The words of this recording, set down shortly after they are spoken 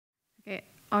Okay,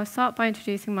 I'll start by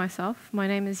introducing myself. My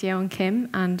name is Yeon Kim,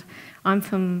 and I'm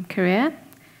from Korea,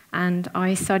 and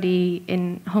I study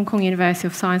in Hong Kong University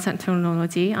of Science and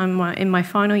Technology. I'm in my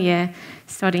final year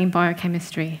studying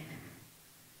biochemistry.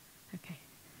 Okay,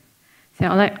 so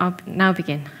I'll now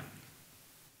begin.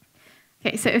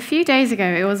 Okay, so a few days ago,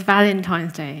 it was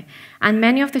Valentine's Day, and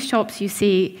many of the shops you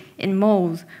see in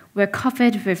malls were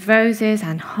covered with roses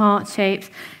and heart shapes,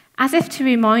 as if to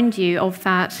remind you of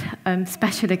that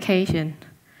special occasion.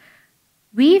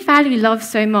 We value love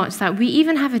so much that we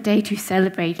even have a day to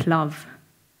celebrate love.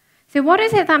 So what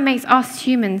is it that makes us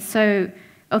humans so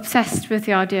obsessed with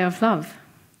the idea of love?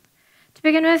 To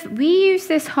begin with, we use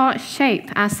this heart shape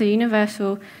as the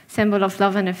universal symbol of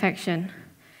love and affection.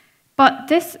 But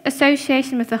this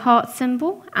association with the heart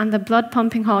symbol and the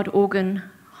blood-pumping heart organ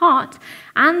heart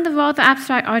and the rather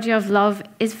abstract idea of love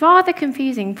is rather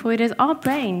confusing, for it is our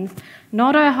brains,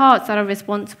 not our hearts, that are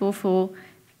responsible for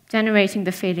generating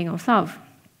the feeling of love.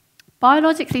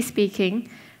 Biologically speaking,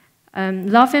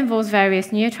 love involves various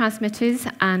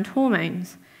neurotransmitters and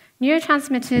hormones.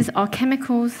 Neurotransmitters are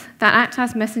chemicals that act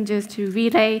as messengers to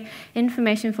relay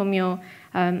information from your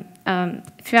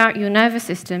throughout your nervous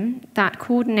system that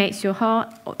coordinates your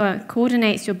heart,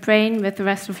 coordinates your brain with the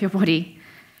rest of your body.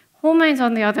 Hormones,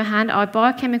 on the other hand, are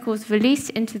biochemicals released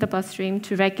into the bloodstream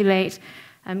to regulate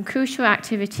crucial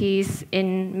activities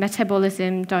in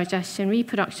metabolism, digestion,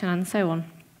 reproduction, and so on.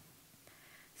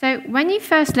 So when you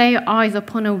first lay your eyes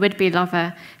upon a would-be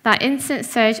lover, that instant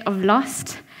surge of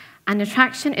lust and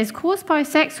attraction is caused by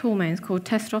sex hormones called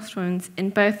testosterone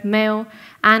in both male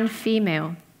and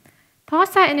female.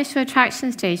 Past that initial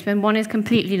attraction stage, when one is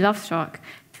completely love-struck,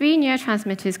 three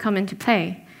neurotransmitters come into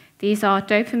play. These are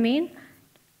dopamine,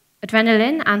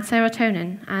 adrenaline, and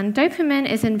serotonin. And dopamine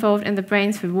is involved in the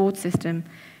brain's reward system.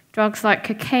 Drugs like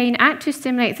cocaine act to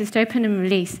stimulate this dopamine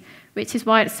release, which is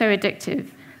why it's so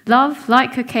addictive. Love,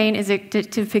 like cocaine, is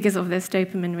addictive because of this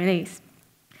dopamine release.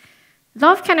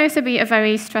 Love can also be a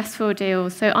very stressful deal.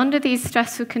 So under these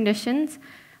stressful conditions,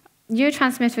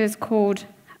 neurotransmitters called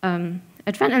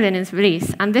adrenaline is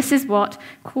released, and this is what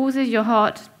causes your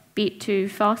heartbeat to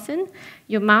fasten,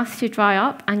 your mouth to dry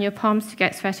up, and your palms to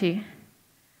get sweaty.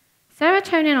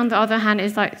 Serotonin, on the other hand,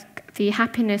 is like the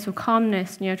happiness or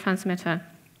calmness neurotransmitter.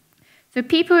 So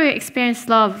people who experience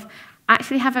love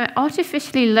actually have an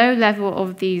artificially low level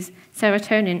of these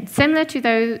serotonin, similar to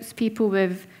those people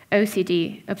with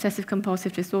OCD,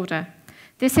 obsessive-compulsive disorder.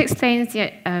 This explains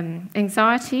the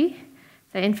anxiety,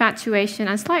 the infatuation,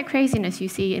 and slight craziness you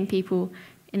see in people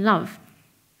in love.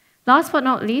 Last but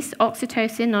not least,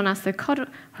 oxytocin, known as the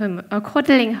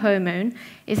coddling hormone,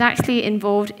 is actually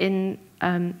involved in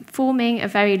forming a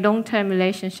very long-term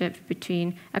relationship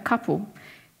between a couple.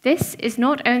 This is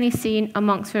not only seen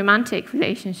amongst romantic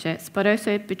relationships, but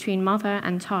also between mother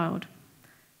and child.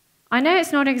 I know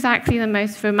it's not exactly the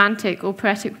most romantic or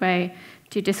poetic way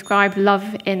to describe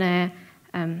love in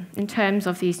terms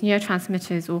of these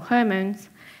neurotransmitters or hormones,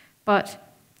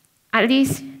 but at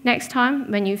least next time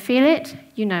when you feel it,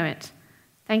 you know it.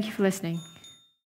 Thank you for listening.